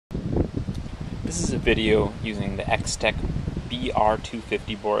This is a video using the Extech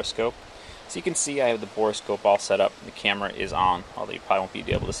BR250 Boroscope. So you can see I have the boroscope all set up. The camera is on, although you probably won't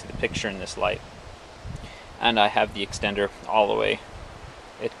be able to see the picture in this light. And I have the extender all the way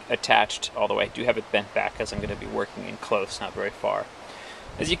attached all the way. I do have it bent back as I'm going to be working in close, not very far.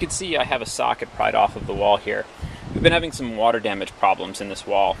 As you can see, I have a socket pried off of the wall here. We've been having some water damage problems in this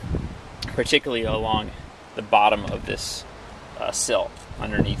wall, particularly along the bottom of this sill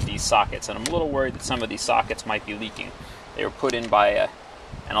underneath these sockets, and I'm a little worried that some of these sockets might be leaking. They were put in by an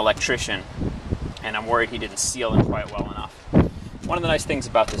electrician, and I'm worried he didn't seal them quite well enough. One of the nice things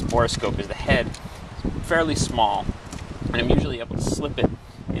about this boroscope is the head is fairly small, and I'm usually able to slip it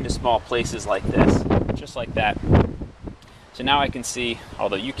into small places like this, just like that. So now I can see,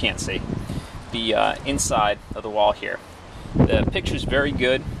 although you can't see, the inside of the wall here. The picture's very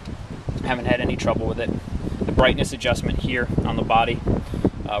good. I haven't had any trouble with it. The brightness adjustment here on the body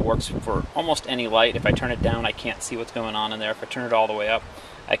works for almost any light. If I turn it down, I can't see what's going on in there. If I turn it all the way up,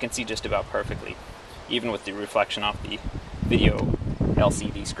 I can see just about perfectly, even with the reflection off the video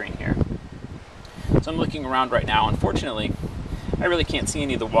LCD screen here. So I'm looking around right now. Unfortunately, I really can't see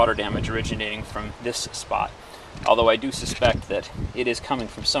any of the water damage originating from this spot, although I do suspect that it is coming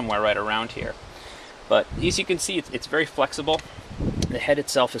from somewhere right around here. But as you can see, it's very flexible. The head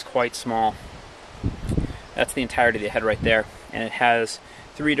itself is quite small. That's the entirety of the head right there, and it has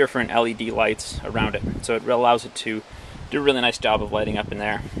 3 different LED lights around it, so it allows it to do a really nice job of lighting up in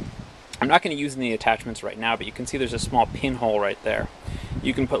there. I'm not going to use any attachments right now, but you can see there's a small pinhole right there.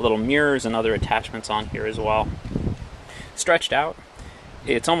 You can put little mirrors and other attachments on here as well. Stretched out,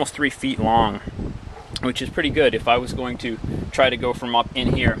 it's almost 3 feet long, which is pretty good. If I was going to try to go from up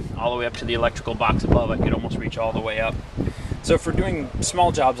in here all the way up to the electrical box above, I could almost reach all the way up. So for doing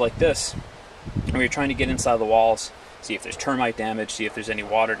small jobs like this, where you're trying to get inside the walls, see if there's termite damage, see if there's any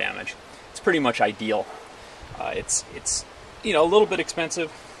water damage, it's pretty much ideal. It's a little bit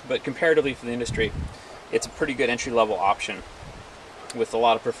expensive, but comparatively for the industry, it's a pretty good entry-level option with a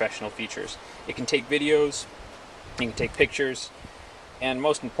lot of professional features. It can take videos, you can take pictures, and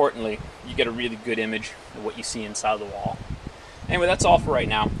most importantly, you get a really good image of what you see inside the wall. Anyway, that's all for right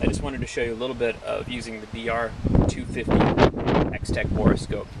now. I just wanted to show you a little bit of using the BR250 Extech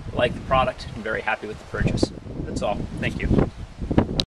Boroscope. I like the product. I'm very happy with the purchase. That's all. Thank you.